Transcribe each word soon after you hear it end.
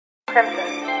I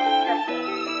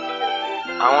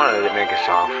wanted to make a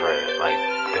song for like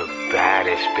the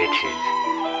baddest bitches.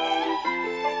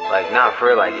 Like not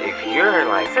for like if you're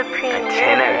like a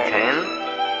 10 out of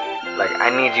 10, like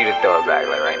I need you to throw it back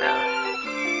like right now.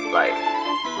 Like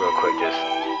real quick just.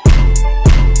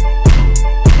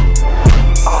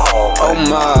 Oh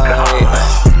my God.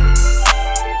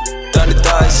 Thunder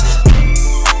thighs,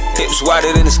 hips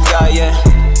wider than the sky, yeah.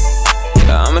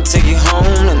 Yeah, I'ma take you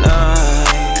home tonight.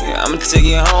 Yeah, I'ma take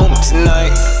you home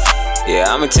tonight. Yeah,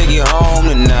 I'ma take you home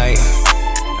tonight.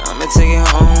 I'ma take you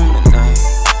home tonight.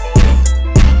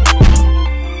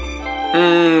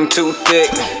 Too thick.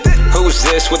 Who's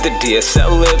this with the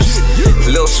DSL lips?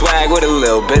 Little swag with a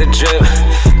little bit of drip.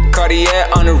 Cartier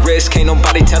on the wrist, can't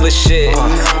nobody tell her shit.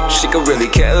 She could really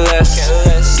care less.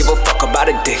 Give a fuck about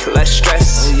a dick, less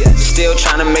stress. Still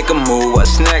tryna make a move,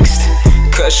 what's next?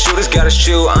 Cause shooters gotta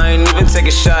shoot, I ain't even take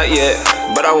a shot yet.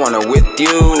 But I want her with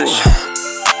you.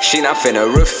 She not finna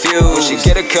refuse. She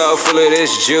get a cup full of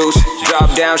this juice.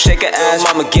 Drop down, shake her ass,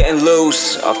 mama getting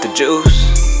loose off the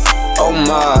juice. Oh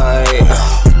my.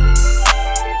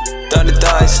 Thunder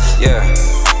thighs, yeah.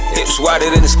 Hips wider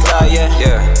than the sky, yeah,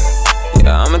 yeah.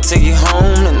 Yeah, I'ma take you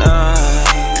home tonight.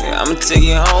 Yeah, I'ma take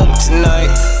you home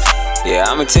tonight. Yeah,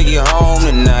 I'ma take you home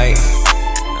tonight.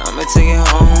 I'ma take you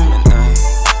home tonight.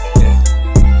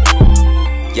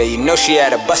 Yeah, you know she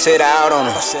had to bust it out on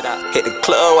her. Hit the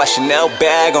club, while Chanel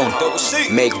bag on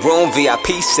her. Make room,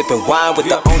 VIP, sipping wine with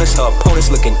the owners. Her opponents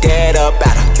looking dead up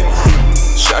at her.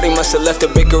 Shawty musta left the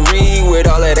bakery with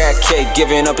all of that cake.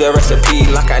 Giving up the recipe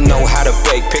like I know how to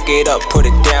bake. Pick it up, put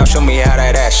it down, show me how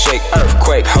that ass shake.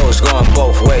 Earthquake, hoes going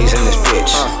both ways in this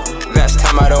bitch. Last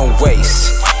time I don't waste.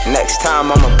 Next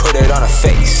time I'ma put it on her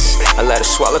face. I let her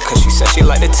swallow cause she said she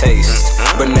liked the taste.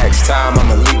 But next time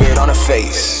I'ma leave it on her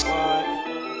face.